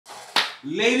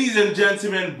Ladies and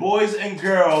gentlemen, boys and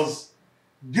girls,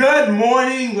 good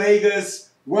morning,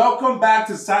 Lagos. Welcome back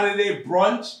to Saturday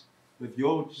Brunch with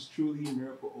yours truly,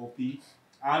 Miracle OP.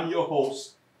 I'm your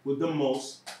host with the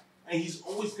most, and he's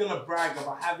always gonna brag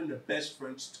about having the best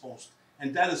French toast.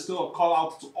 And that is still a call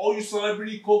out to all you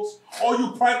celebrity cooks, all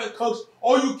you private cooks,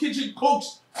 all you kitchen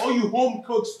cooks, all you home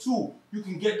cooks too. You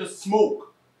can get the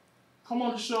smoke. Come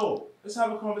on the show. Let's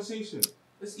have a conversation.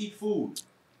 Let's eat food.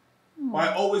 But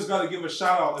I always got to give a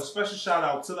special shout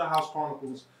out to the House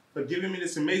Chronicles for giving me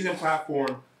this amazing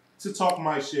platform to talk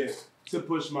my shit, to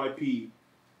push my pee.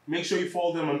 Make sure you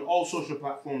follow them on all social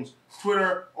platforms,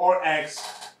 Twitter or X,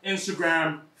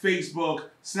 Instagram, Facebook,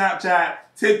 Snapchat,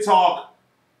 TikTok.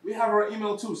 We have our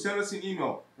email too. Send us an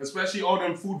email, especially all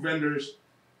them food vendors.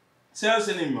 Send us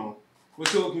an email. We're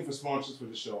still looking for sponsors for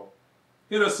the show.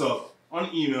 Hit us up on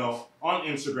email, on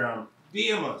Instagram.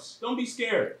 DM us. Don't be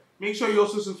scared. Make sure you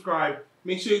also subscribe.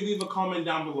 Make sure you leave a comment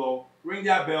down below. Ring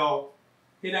that bell.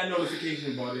 Hit that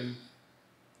notification button.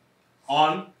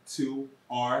 On to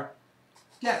our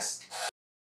guest.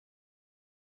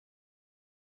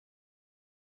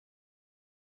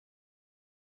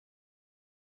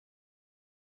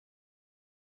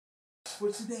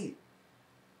 For today,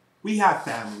 we have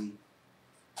family.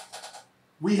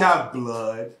 We have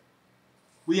blood.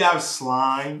 We have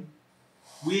slime.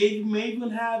 We may even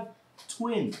have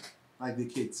twin, like the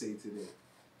kids say today.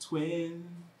 Twin.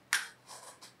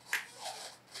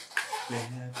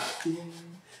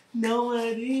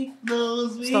 Nobody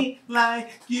knows me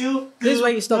like you. This is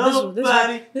where you stop.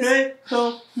 Nobody can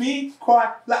know me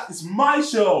quite like. It's my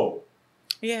show.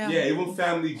 Yeah. Yeah, even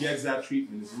family gets that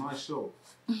treatment. It's my show.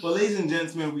 But ladies and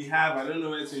gentlemen, we have, I don't know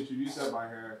whether to introduce her by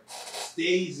her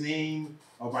stage name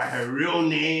or by her real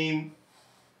name.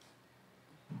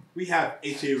 We have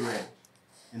H.A. Red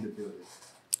in the building.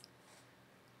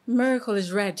 Miracle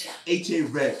is red. H.A.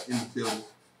 Red in the building.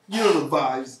 You know the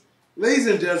vibes. Ladies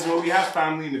and gentlemen, we have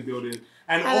family in the building.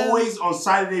 And always on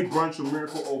Saturday Brunch with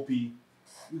Miracle OP, we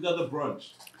got the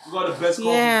brunch. We got the best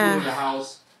coffee food in the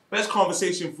house. Best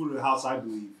conversation food in the house, I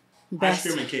believe. Best.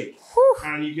 Ice cream and cake. Whew.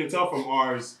 And you can tell from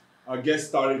ours, our guest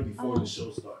started before the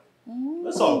show started.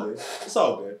 That's all good. It's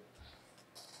all good.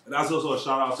 And that's also a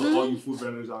shout out to all you food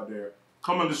vendors out there.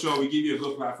 Come on the show. We give you a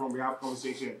good platform. We have a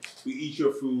conversation. We eat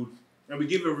your food. And we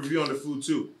give a review on the food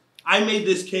too. I made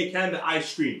this cake and the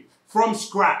ice cream from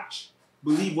scratch.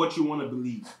 Believe what you want to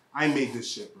believe. I made this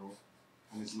shit, bro.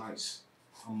 And it's nice.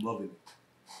 I'm loving it.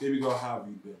 Baby girl, how have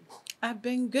you been? I've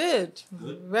been good.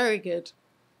 Good? Very good.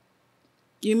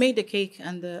 You made the cake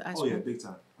and the ice cream? Oh yeah, big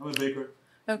time. I'm a baker.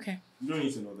 Okay. You don't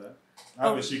need to know that. I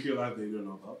have a secret life that you don't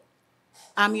know about.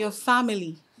 I'm your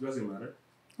family. It doesn't matter.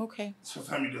 Okay. So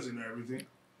family doesn't know everything.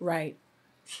 Right.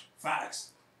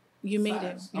 Facts. You made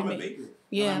Facts. it. I'm a baker.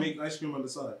 Yeah. And I make ice cream on the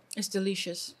side. It's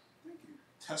delicious. Thank you.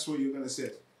 That's what you're going to say.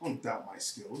 Don't doubt my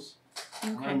skills.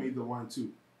 Okay. And I made the wine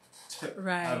too.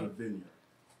 Right. Out of a vineyard.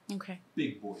 Okay.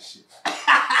 Big boy shit.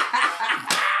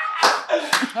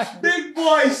 Big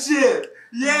boy shit.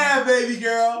 Yeah, baby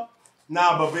girl.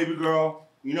 Nah, but baby girl,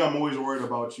 you know I'm always worried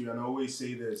about you. And I always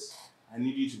say this. I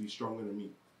need you to be stronger than me.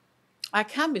 I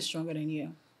can be stronger than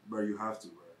you. Bro, you have to,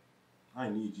 bro. I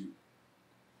need you.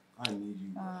 I need you,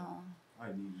 bro. I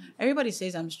need you. Everybody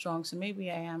says I'm strong, so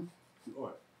maybe I am. You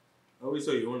are. I always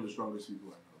say you're one of the strongest people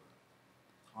I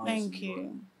know. Honestly, Thank you. Bro.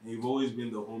 And you've always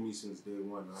been the homie since day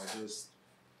one.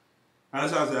 I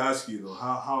just have to ask you though,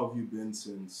 how have you been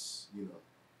since,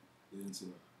 the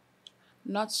incident?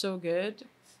 Not so good,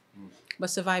 but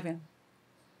surviving.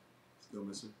 Still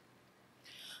missing?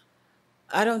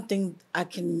 I don't think I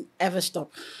can ever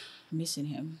stop missing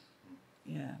him.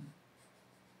 Yeah.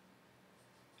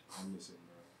 I miss him,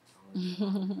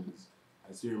 bro.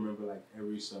 I still remember like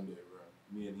every Sunday, bro.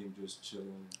 Me and him just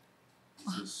chilling,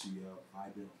 just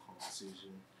vibing on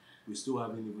conversation. We still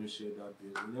haven't even shared that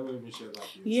beer. We never even shared that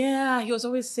beer. Yeah, he was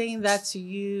always saying that to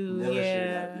you. We never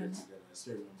shared that beer together. I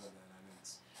still remember that.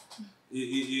 And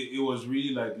it was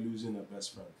really like losing a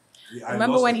best friend. Yeah,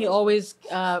 remember when he always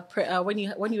when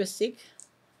you were sick,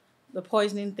 the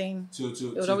poisoning thing. It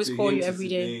would always call you every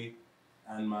day.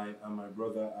 And my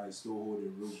brother, I still hold a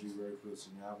rosary very close to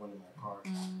me. I have one in my car,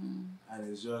 and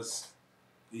it's just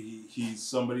he's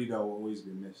somebody that will always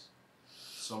be missed.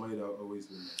 Somebody that will always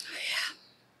be missed.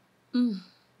 Yeah.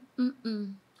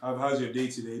 How's your day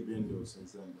today been though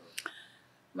since then though?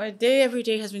 My day every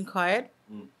day has been quiet.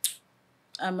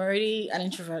 I'm already an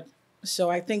introvert, so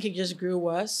I think it just grew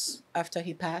worse after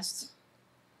he passed.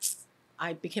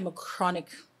 I became a chronic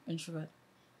introvert.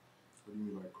 What do you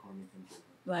mean by chronic introvert?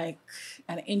 Like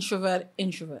an introvert.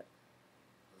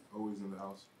 Always in the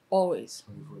house? Always.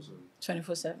 24/7?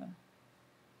 24/7.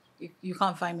 You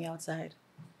can't find me outside.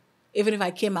 Even if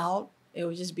I came out, it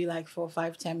would just be like for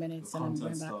 5, 10 minutes, The and I'm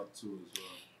content going back. stopped too as well.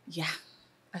 Yeah,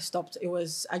 I stopped.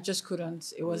 I just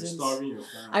couldn't. It You're wasn't. starving your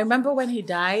fans. I remember when he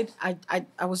died,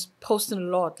 I was posting a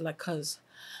lot, like, because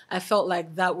I felt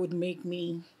like that would make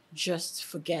me just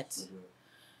forget,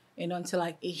 Okay. until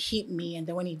like it hit me. And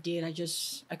then when he did,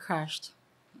 I crashed.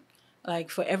 Like,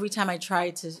 for every time I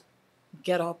tried to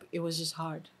get up, it was just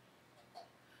hard.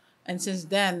 And since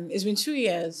then, it's been 2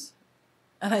 years,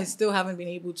 and I still haven't been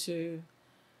able to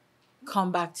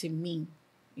come back to me,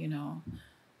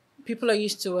 People are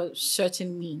used to a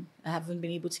certain me. I haven't been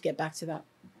able to get back to that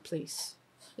place.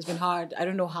 It's been hard. I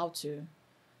don't know how to.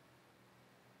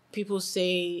 People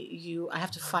say I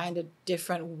have to find a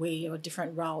different way or a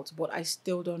different route, but I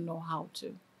still don't know how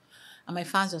to. And my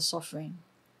fans are suffering.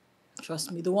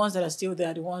 Trust me. The ones that are still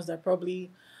there are the ones that probably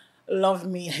love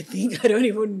me, I think. I don't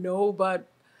even know, but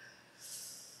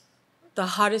the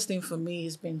hardest thing for me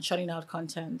has been shutting out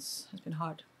contents. It's been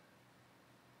hard.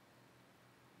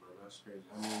 Bro, that's crazy.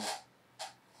 I mean,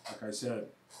 like I said,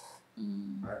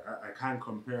 I can't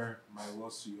compare my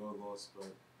loss to your loss, but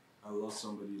I lost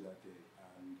somebody that day,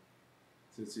 and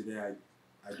to today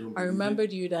I don't. I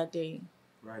remembered you that day.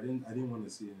 Right, I didn't want to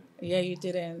see him. Yeah, you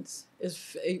didn't.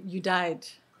 You died.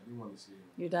 I didn't want to see him.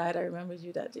 You died. I remembered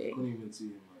you that day. I couldn't even see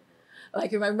him like that.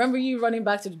 Like, I remember you running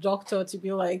back to the doctor to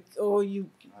be like, "Oh, you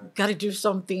got to do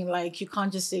something. Like, you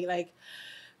can't just say, like,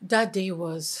 that day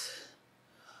was,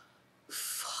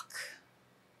 fuck.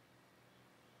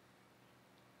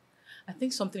 I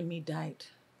think something in me died.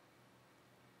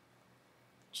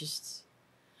 Just,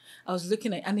 I was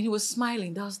looking at, and he was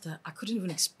smiling. I couldn't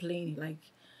even explain it. Like,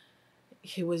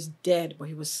 he was dead, but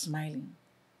he was smiling.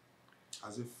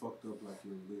 Has it fucked up, like,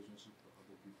 your relationship with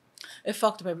other people? It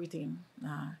fucked up everything.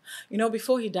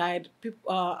 Before he died,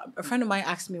 a friend of mine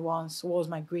asked me once, what was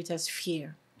my greatest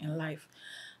fear in life?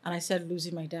 And I said,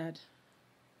 losing my dad.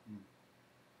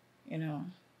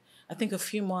 I think a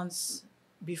few months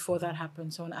before that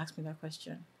happened, someone asked me that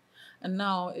question. And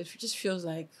now it just feels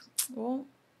like, well,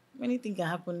 anything can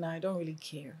happen now. I don't really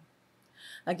care.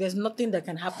 Like, there's nothing that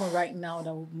can happen right now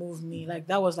that would move me. Like,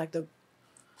 that was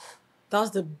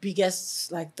the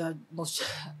biggest, like, the most...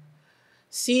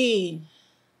 See,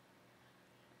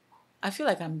 I feel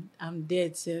like I'm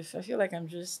dead, Tiff. I feel like I'm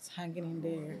just hanging in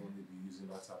there. I don't want to be using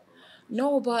that type of language.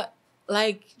 No, but,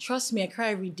 like, trust me, I cry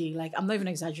every day. Like, I'm not even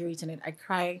exaggerating it. I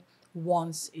cry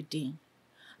once a day.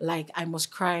 Like, I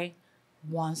must cry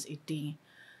once a day.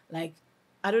 Like,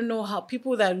 I don't know how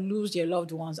people that lose their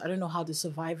loved ones, I don't know how they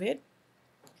survive it.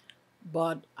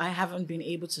 But I haven't been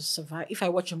able to survive. If I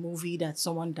watch a movie that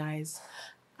someone dies,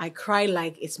 I cry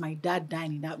like it's my dad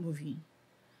dying in that movie.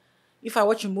 If I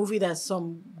watch a movie that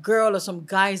some girl or some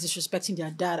guy is disrespecting their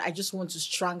dad, I just want to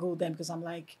strangle them because I'm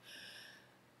like,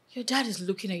 your dad is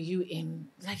looking at you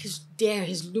like, he's there,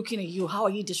 he's looking at you. How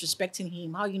are you disrespecting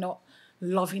him? How are you not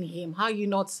loving him? How are you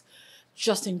not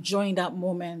just enjoying that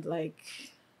moment? Like,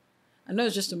 I know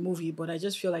it's just a movie, but I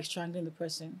just feel like strangling the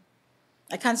person.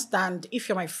 I can't stand, if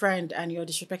you're my friend and you're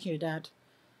disrespecting your dad,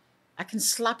 I can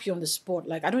slap you on the spot.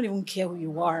 Like, I don't even care who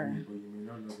you are. But you may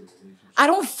not know the relationship. I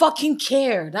don't fucking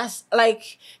care. That's,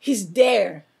 like, he's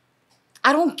there.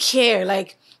 I don't care.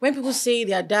 Like, when people say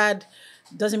their dad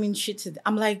doesn't mean shit to them,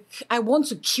 I'm like, I want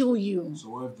to kill you. So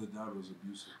what if the dad was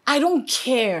abusive? I don't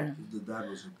care. If the dad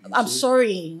was abusive? I'm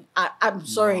sorry. I'm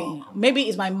sorry. No, Maybe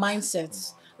it's my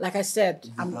mindset. Like I said,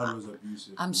 If the dad was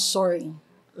abusive? I'm sorry.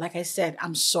 Like I said,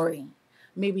 I'm sorry.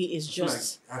 Maybe it's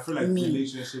just I feel like me.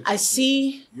 relationships. I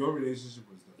see. Your relationship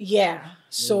was that. Yeah.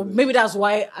 So maybe that's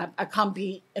why I can't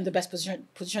be in the best position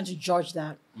to judge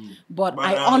that. But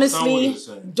I honestly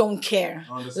don't care.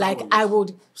 Like, I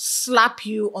would slap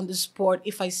you on the spot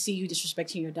if I see you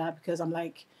disrespecting your dad, because I'm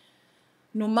like,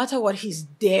 no matter what, he's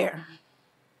there.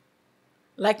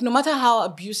 Like, no matter how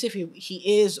abusive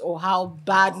he is or how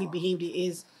badly behaved he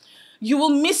is, you will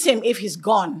miss him if he's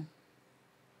gone.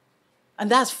 And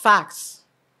that's facts.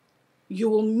 You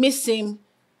will miss him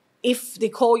if they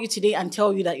call you today and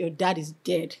tell you that your dad is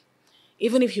dead.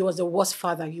 Even if he was the worst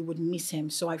father, you would miss him.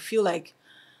 So I feel like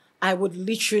I would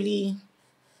literally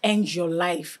end your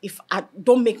life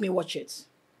don't make me watch it.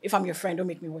 If I'm your friend, don't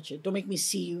make me watch it. Don't make me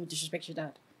see you disrespect your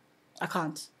dad. I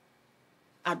can't.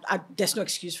 There's no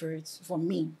excuse for it. For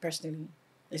me, personally,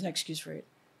 there's no excuse for it.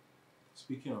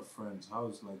 Speaking of friends,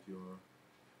 how's like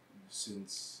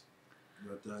since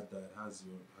your dad died, how's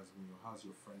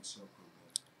your friend circle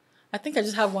been? I think I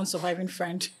just have one surviving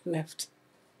friend left,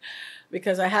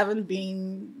 because I haven't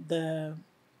been the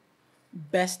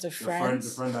best of friends.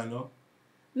 The friend I know?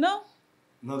 No.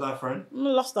 Not that friend? I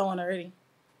lost that one already.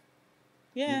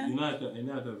 Yeah. You know I could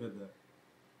have hit that.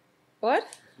 What?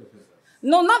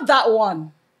 No, not that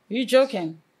one. You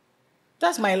joking?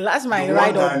 That's my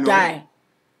ride or die.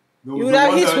 You would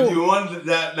have hit who? The one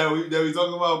that we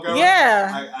talking about, Karen?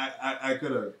 Yeah. I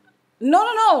could have.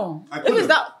 No. If it's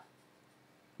that.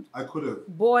 I could have.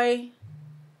 Boy.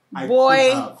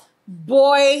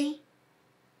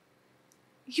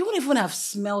 You wouldn't even have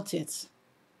smelt it.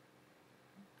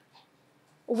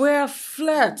 We're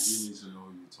flirts. You need to know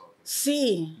who you're talking to.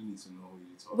 See. You need to know who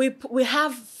you're talking to. We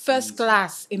have first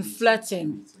class in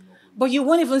flirting. But you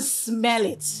won't even smell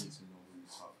it.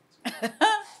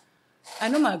 I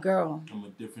know my girl. I'm a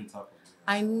different type of girl.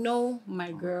 I know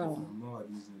my girl. I'm not like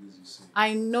these niggas you say.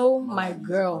 I know my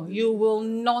girl. You will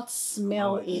not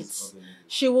smell it.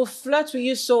 She will flirt with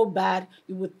you so bad,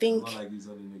 you would think. I'm not like these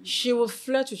other niggas. She will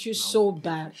flirt with you so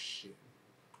bad.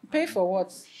 Pay for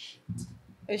what?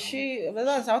 Is she? What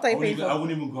are you paying for? I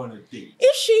wouldn't even go on a date.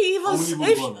 If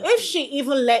she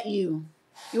even let you,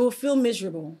 you will feel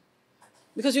miserable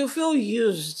because you feel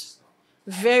used,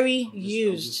 very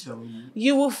used.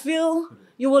 You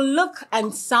will look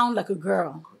and sound like a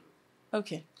girl.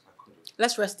 Okay,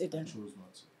 let's rest it then. I chose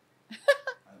not to.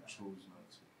 I chose not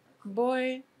to.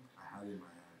 Boy. I had it in my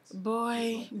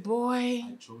hands. Boy.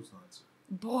 I chose not to.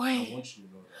 Boy. I want you to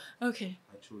know that. Okay.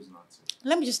 I chose not to.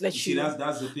 Let me just let you. See, that's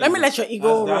the thing. Let me let your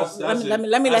ego roll.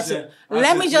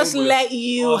 Let me just let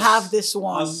you have this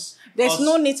one. There's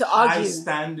no need to argue. High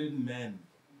standard men.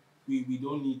 We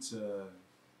don't need to.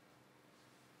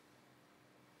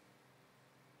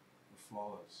 We're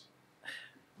flawless.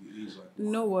 We age like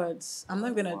no words. I'm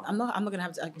not gonna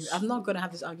have this argument. I'm not gonna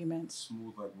have this argument.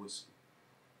 Smooth like whiskey,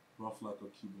 rough like a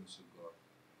Cuban cigar.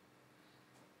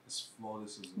 As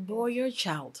flawless as a boy, you're a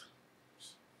child.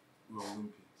 We're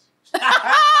Olympians. We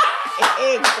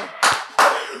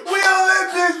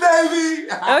Olympians, baby.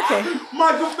 Okay.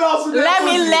 Michael Phelps in that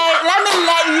pussy. Let me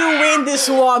let you win this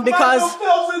one because Michael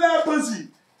Phelps in that pussy.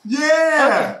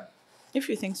 Yeah. Okay. If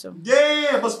you think so.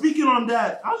 Yeah, but speaking on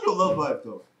that, how's your love life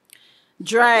though?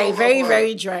 Dry, very,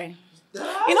 very dry.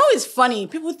 You know, it's funny.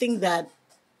 People think that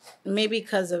maybe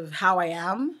because of how I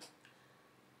am,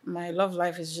 my love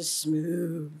life is just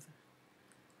smooth.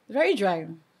 Very dry.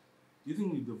 You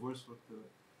think you divorced with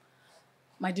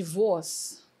my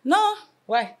divorce? No.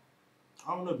 Why?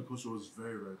 I don't know, because it was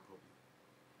very, very public.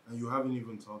 And you haven't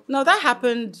even talked. No, that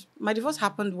happened. My divorce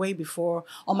happened way before,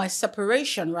 or my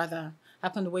separation rather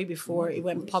happened way before it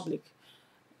went public.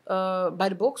 By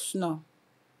the books, no.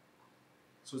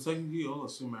 So technically, you all are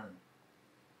still married.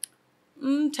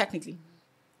 Technically.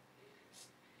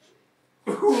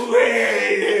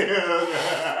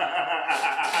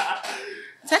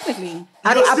 Technically.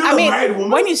 I mean,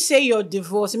 when you say you're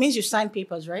divorced, it means you signed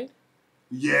papers, right?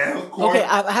 Yeah, of course. Okay,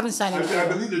 I haven't signed anything. I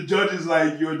believe the judge is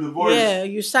like, you're divorced. Yeah,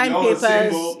 you signed papers.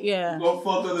 Single, yeah.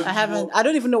 I haven't. I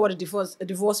don't even know what a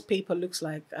divorce paper looks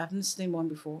like. I haven't seen one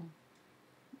before.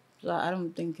 So I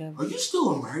don't think I've... Are you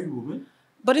still a married woman?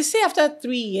 But they say after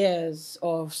 3 years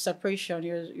of separation,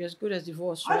 you're as good as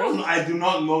divorced, right? I do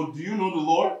not know. Do you know the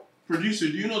law? Producer,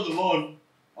 do you know the law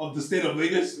of the state of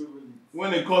Vegas?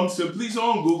 When it comes to... Please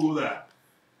don't Google that.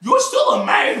 You're still a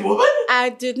married woman? I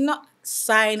did not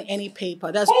sign any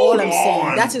paper. That's all I'm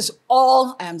saying. That is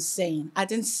all I'm saying. I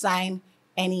didn't sign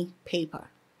any paper.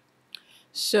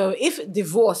 So if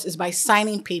divorce is by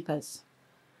signing papers,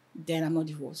 then I'm not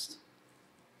divorced.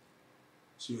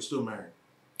 So you're still married?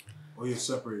 Or you're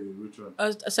separated? Which one?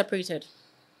 Separated.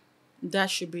 That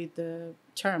should be the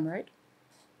term, right?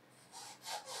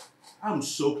 I'm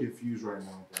so confused right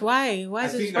now. Bro. Why? Why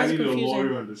is it confusing? I think I need a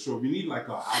lawyer on the show. We need like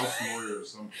a house lawyer or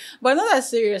something. But not that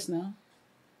serious now.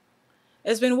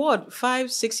 It's been what,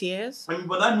 5-6 years? I mean,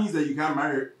 but that means that you can't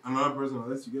marry another person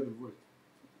unless you get divorced.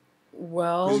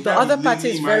 Well, the other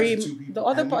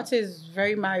party is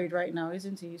very married right now,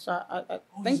 isn't he? So I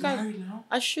think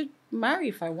I should marry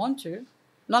if I want to.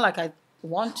 Not like I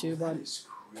want to, but it's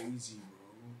crazy,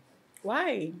 bro.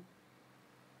 Why?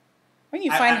 When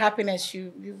you find happiness,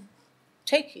 you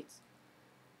take it.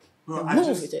 Bro, move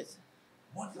with it.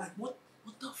 What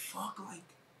the fuck? Like,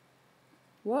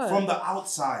 what? From the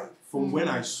outside, from when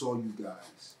I saw you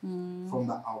guys, from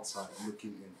the outside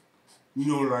looking in,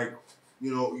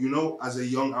 you know, as a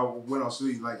young, when I was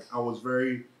really, like, I was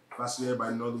very fascinated by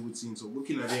Nollywood scene. So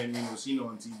looking at him, seeing it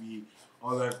on TV, I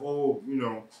was like, oh,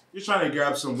 you're trying to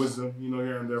grab some wisdom,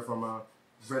 here and there from a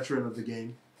veteran of the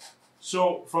game.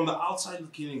 So from the outside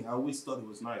looking in, I always thought it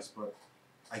was nice, but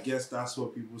I guess that's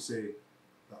what people say.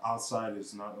 The outside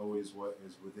is not always what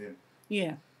is within.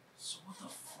 Yeah. So what the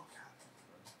fuck happened,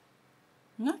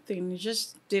 bro? Nothing. It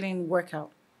just didn't work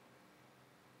out.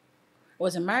 It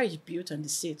was a marriage built on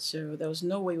deceit, so there was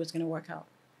no way it was going to work out.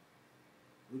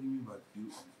 What do you mean by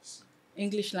built on deceit?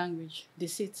 English language.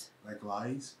 Deceit. Like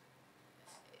lies?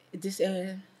 This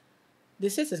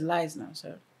deceit is lies now,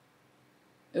 so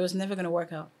it was never gonna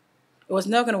work out. It was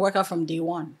never gonna work out from day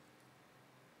one.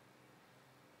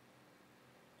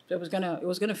 So it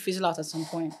was gonna fizzle out at some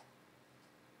point.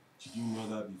 Did you know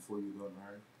that before you got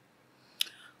married?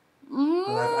 Mm.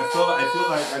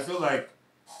 I feel like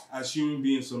as human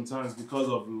beings sometimes because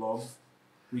of love,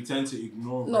 we tend to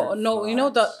ignore. No. You know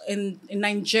that in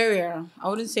Nigeria, I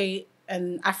wouldn't say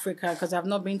in Africa because I've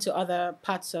not been to other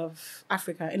parts of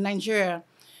Africa. In Nigeria,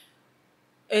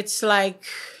 it's like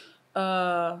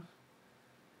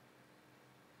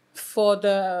for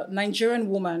the Nigerian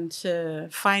woman to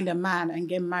find a man and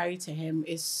get married to him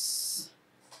is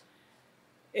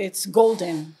it's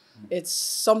golden. It's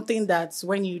something that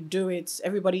when you do it,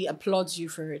 everybody applauds you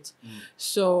for it.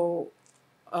 So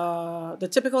the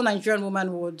typical Nigerian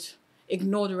woman would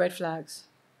ignore the red flags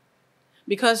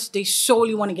because they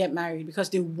solely want to get married, because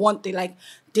they want to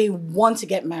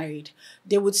get married.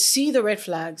 They would see the red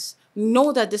flags,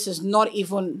 know that this is not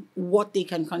even what they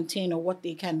can contain or what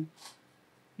they can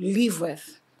live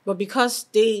with. But because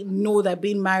they know that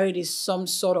being married is some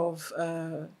sort of,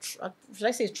 should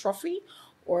I say trophy?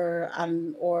 Or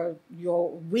you're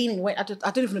winning. I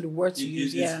don't even know the word to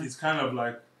use. It's kind of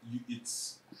like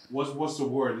it's what's the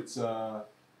word? It's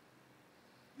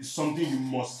something you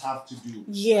must have to do.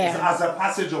 Yeah. As a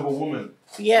passage of a woman.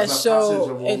 Yeah.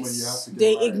 So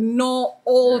they ignore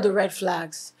all the red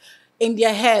flags. In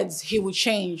their heads, he would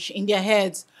change. In their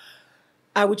heads,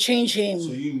 I would change him.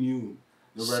 So you knew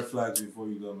the red flags before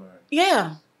you got married.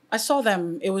 Yeah, I saw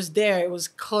them. It was there. It was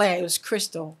clear. It was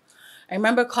crystal. I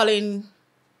remember calling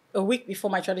a week before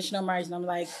my traditional marriage, and I'm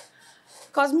like,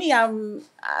 cause me, I'm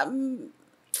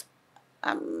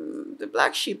the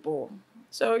black sheep. Oh.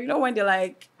 So you know when they're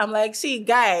like, I'm like, see,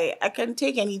 guy, I can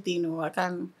take anything, or I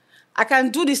can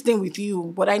do this thing with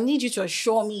you, but I need you to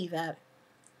assure me that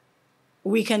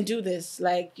we can do this.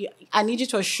 Like, I need you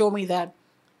to assure me that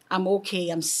I'm okay,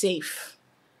 I'm safe,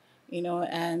 you know.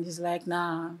 And he's like,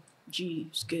 nah, gee,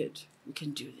 it's good, we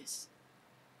can do this,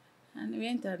 and we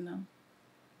entered now.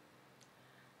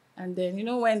 And then, you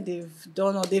know, when they've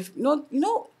done or they've,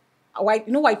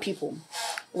 white people,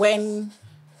 when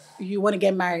you want to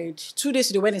get married, 2 days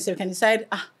to the wedding, so you can decide,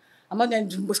 I'm not going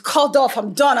to, was called off,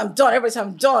 I'm done. Everybody says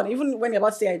I'm done. Even when you're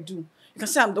about to say I do. You can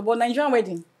say I'm done. But Nigerian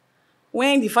wedding,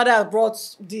 when the father has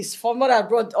brought this, for mother has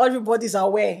brought, everybody's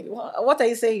aware. What are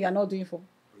you saying you're not doing for?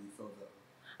 You felt that?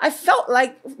 I felt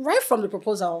like right from the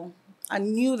proposal, I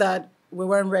knew that we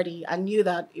weren't ready. I knew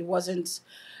that it wasn't.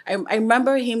 I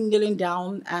remember him kneeling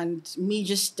down and me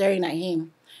just staring at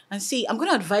him. And see, I'm going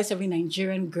to advise every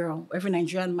Nigerian girl, every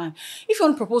Nigerian man, if you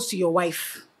want to propose to your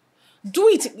wife, do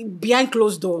it behind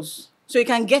closed doors so you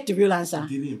can get the real answer.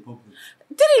 Did it in public.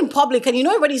 Did it in public, and you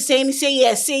know everybody's saying, say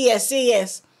yes, say yes, say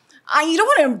yes. And you don't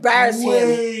want to embarrass him.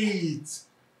 Wait.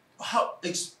 How?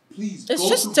 Please. It's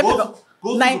just typical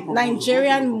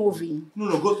Nigerian movie.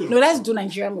 No, go through. No, let's do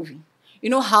Nigerian movie. You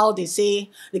know how they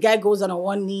say the guy goes on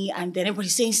one knee and then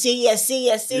everybody's saying, say yes, say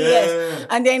yes, say yes.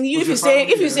 And then if you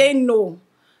say no,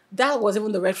 that was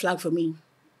even the red flag for me.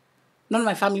 None of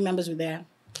my family members were there.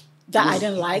 That I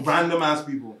didn't like. Random ass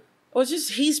people. It was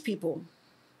just his people.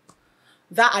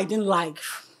 That I didn't like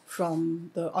from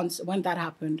when that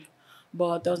happened.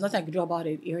 But there was nothing I could do about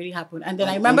it. It already happened. And then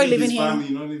I remember leaving him. His family,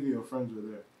 not even your friends were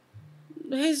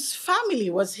there. His family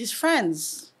was his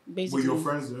friends, basically. Were your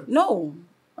friends there? No.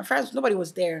 My friends, nobody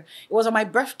was there. It was on my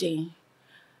birthday.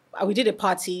 We did a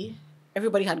party.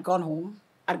 Everybody had gone home.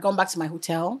 I'd gone back to my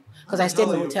hotel because I stayed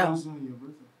in the hotel.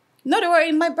 No, they were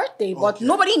in my birthday, but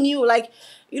nobody knew. Like,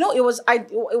 you know, it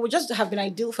would just have been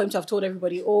ideal for him to have told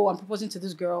everybody, oh, I'm proposing to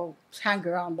this girl, hang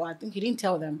around. But I think he didn't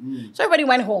tell them. So everybody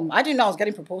went home. I didn't know I was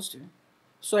getting proposed to.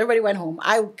 So everybody went home.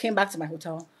 I came back to my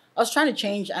hotel. I was trying to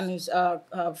change, and his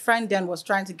friend then was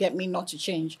trying to get me not to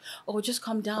change. Oh, just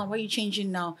calm down. Why are you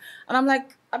changing now? And I'm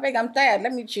like, I'm tired.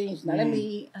 Let me change now.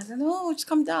 I said, no, just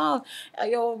calm down.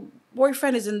 Your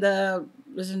boyfriend is in the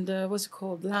what's it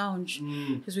called, lounge.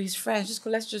 He's with his friends.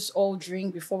 Let's just all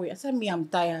drink before we. I said, I'm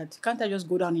tired. Can't I just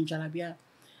go down in Jalabia?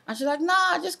 And she's like,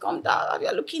 nah, just calm down.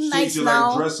 You're looking nice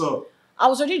now. Like dress up. I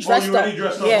was already dressed up.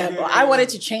 Yeah, okay, but I wanted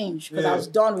to change because I was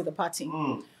done with the party.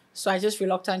 So I just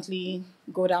reluctantly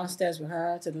go downstairs with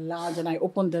her to the lounge, and I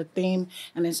open the thing,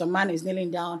 and then some man is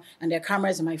kneeling down, and there are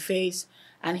cameras in my face,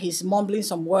 and he's mumbling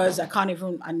some words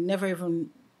I never even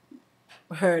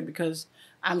heard because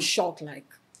I'm shocked, like,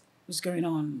 what's going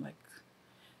on? Like,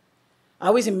 I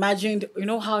always imagined, you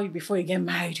know how before you get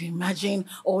married, you imagine,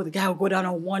 oh, the guy will go down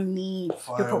on one knee,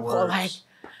 like,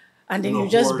 And then you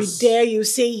just be there, you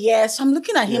say yes. I'm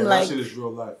looking at him like, that shit is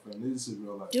real life, man. This is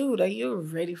real life. Dude, are you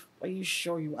ready? Are you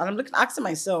sure you? And I'm asking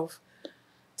myself,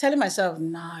 telling myself,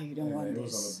 nah, you don't want It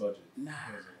this. was on a budget. Nah. It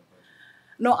was on a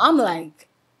budget. No, I'm like,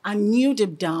 I knew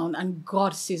deep down, and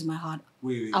God sees my heart.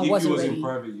 Wait. I If wasn't you was ready. in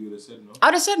private, you would have said no? I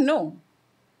would have said no.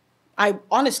 I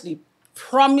honestly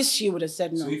promise you would have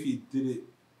said no. So if he did it,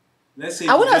 let's say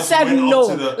I would have said no.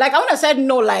 Like, I would have said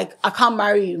no, like, I can't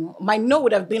marry you. My no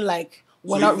would have been like,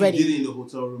 we're not ready. If he did it in the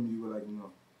hotel room, you were like,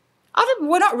 no.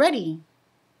 We're not ready.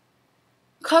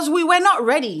 Because we were not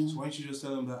ready. So why didn't you just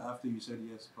tell him that after you said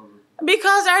yes, probably?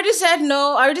 Because I already said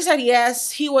no. I already said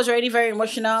yes. He was already very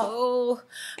emotional. Oh,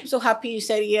 I'm so happy you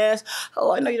said yes.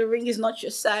 Oh, I know the ring is not your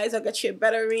size. I'll get you a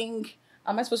better ring.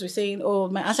 Am I supposed to be saying, oh,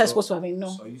 my answer is supposed to have been no?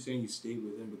 So are you saying you stayed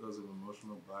with him because of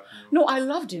emotional blackmail? No, I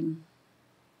loved him.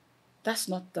 That's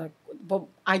not the... But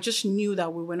I just knew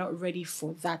that we were not ready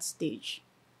for that stage.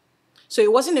 So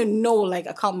it wasn't a no, like,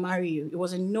 I can't marry you. It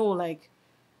was a no, like,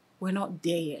 we're not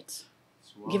there yet.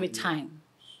 So give it time.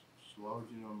 So why would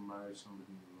you not marry somebody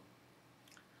you love?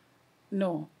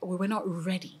 No, we were not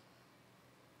ready.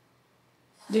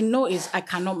 The no is, I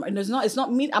cannot... It's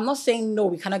not me. I'm not saying no,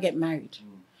 we cannot get married.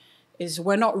 Is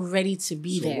we're not ready to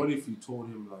be there. So what if you told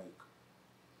him, like,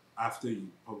 after you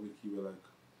publicly were like,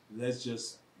 let's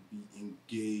just be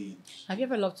engaged? Have you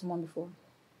ever loved someone before?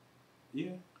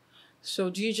 Yeah. So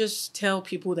do you just tell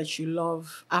people that you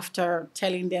love after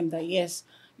telling them that, yes,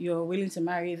 you're willing to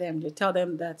marry them? You tell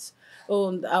them that,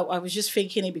 oh, I was just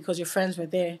faking it because your friends were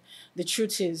there. The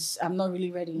truth is, I'm not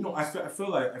really ready. No, I feel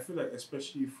like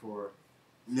especially for,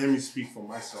 let me speak for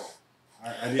myself.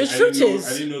 The truth is,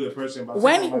 I didn't know the person. But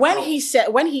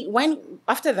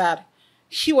after that,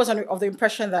 he was of the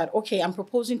impression that, okay, I'm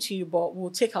proposing to you, but we'll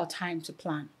take our time to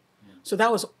plan. So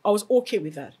I was okay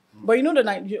with that. But you know the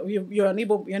night you're an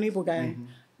Igbo guy.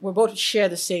 We both share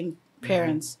the same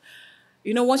parents.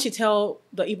 You know, once you tell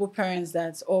the Igbo parents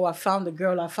that, oh, I found the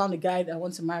girl, I found the guy that I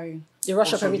want to marry, they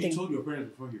rush up everything. He told your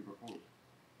parents before he proposed?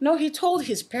 No, he told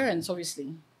his parents,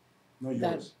 obviously. Not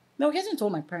yours? No, he hasn't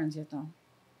told my parents yet, no.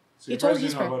 So he told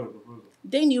his parents.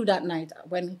 They knew that night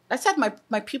when I said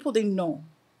my people didn't know.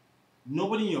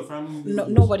 Nobody in your family knew? No,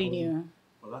 nobody knew.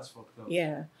 Well, that's fucked up.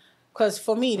 Yeah. Because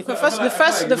for me, the first thing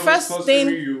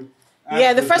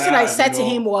I said to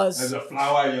him was, there's a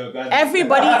flower in your garden.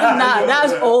 Everybody,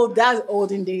 that's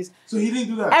olden days. So he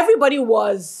didn't do that? Everybody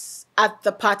was at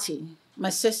the party. My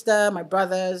sister, my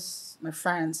brothers, my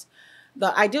friends.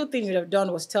 The ideal thing you'd have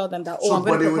done was tell them that, I'm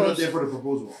going to propose. But they were not there for the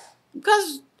proposal?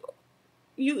 Because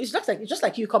it's just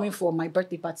like you coming for my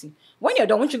birthday party. When you're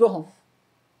done, won't you go home?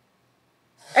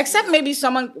 Except maybe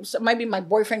my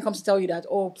boyfriend comes to tell you that,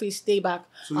 oh, please stay back.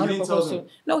 So I didn't tell them?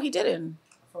 No, he didn't.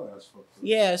 I thought that was fucked up.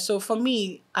 Yeah, so for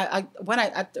me, I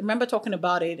remember talking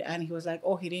about it, and he was like,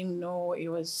 oh, he didn't know it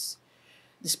was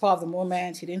the spur of the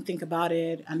moment. He didn't think about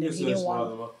it, and then he didn't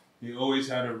want... He always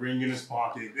had a ring in his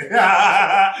pocket.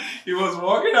 He was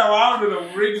walking around with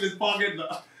a ring in his pocket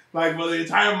like for the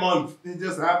entire month. It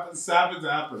just happened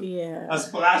to happen. Yeah. A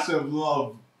splash of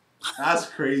love. That's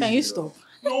crazy. Can you stop?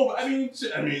 No, I mean,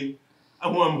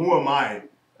 who am I?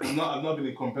 I'm not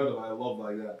being compelled by love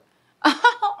like that.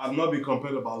 I'm not being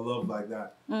compelled by love like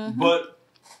that. But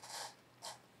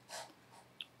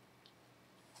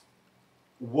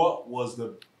what was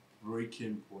the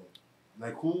breaking point?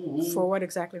 Like who? For what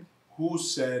exactly? Who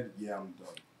said, yeah, I'm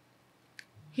done?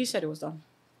 He said it was done.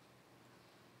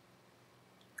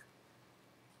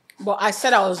 But I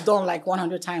said I was done like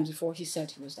 100 times before he said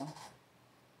he was done.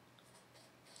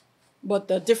 But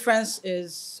the difference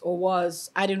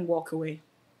was, I didn't walk away.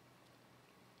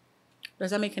 Does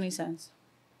that make any sense?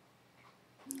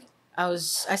 I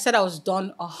said I was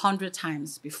done 100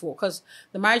 times before, because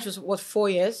the marriage was 4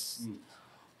 years.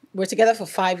 We're together for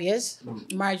 5 years.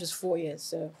 Marriage was 4 years.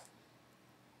 So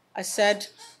I said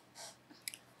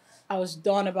I was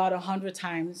done about 100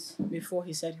 times before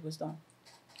he said he was done.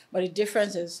 But the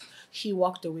difference is he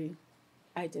walked away.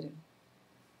 I didn't.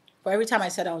 For every time I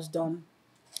said I was done,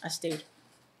 I stayed.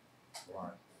 Why?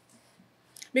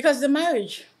 Because the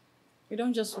marriage, you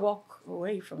don't just walk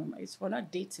away from it. We're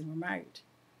not dating, we're married.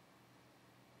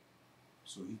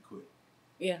 So he quit?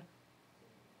 Yeah.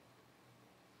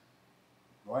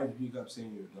 Why did you keep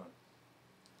saying you were done?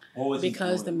 What was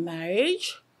because the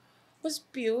marriage was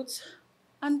built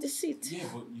on deceit. Yeah,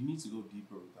 but you need to go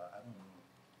deeper with that. I don't know.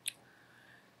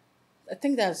 I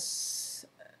think that's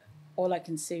all I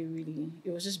can say, really.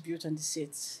 It was just built on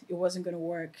deceit. It wasn't going to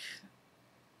work.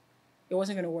 It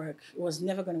wasn't going to work. It was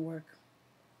never going to work.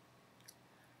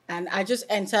 And I just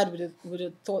entered with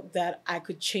the thought that I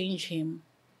could change him.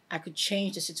 I could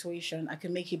change the situation. I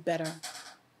could make it better.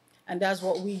 And that's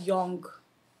what we young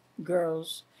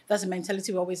girls, that's the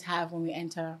mentality we always have when we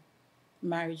enter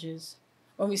marriages.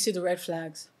 When we see the red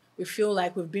flags, we feel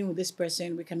like we've been with this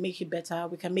person, we can make it better,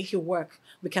 we can make it work,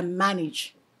 we can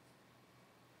manage.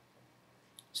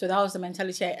 So that was the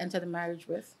mentality I entered the marriage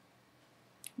with.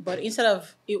 But instead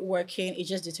of it working, it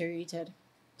just deteriorated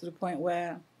to the point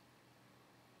where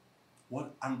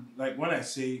What I'm like when I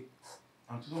say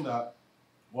I'm talking about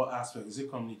what aspect? Is it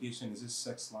communication? Is it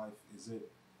sex life? Is it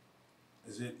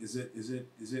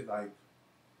like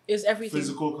it's everything.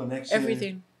 physical connection?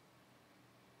 Everything.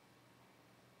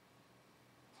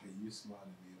 Hey, you smart at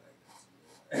me like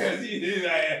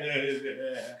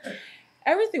that.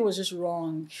 Everything was just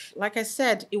wrong. Like I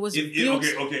said, it was built.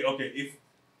 Okay.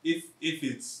 If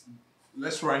it's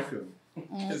let's rank them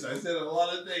because I said a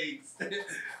lot of things.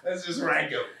 Let's just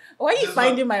rank them. Why are you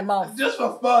finding my mouth? Just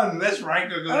for fun, let's rank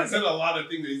them because I said a lot of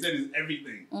things. He said is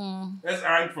everything. Let's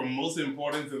rank from most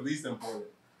important to least important.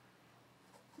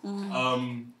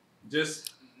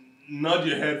 Just nod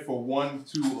your head for 1,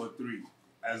 2, or 3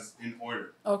 as in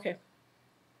order. Okay.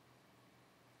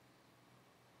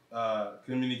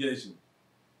 Communication.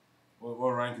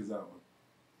 What rank is that one?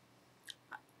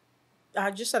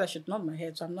 I just said I should nod my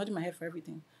head, so I'm nodding my head for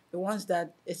everything. The ones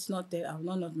that it's not there, I'll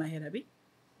not nod my head, Abby.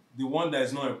 The one that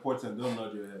is not important, don't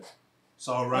nod your head.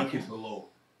 So I'll rank it below.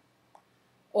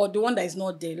 Or the one that is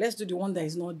not there. Let's do the one that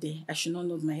is not there. I should not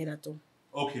nod my head at all.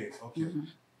 Okay.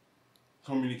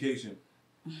 Communication.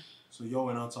 So y'all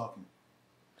were not talking.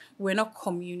 We're not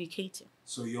communicating.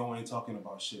 So y'all ain't talking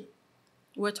about shit.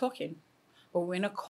 We're talking, but we're not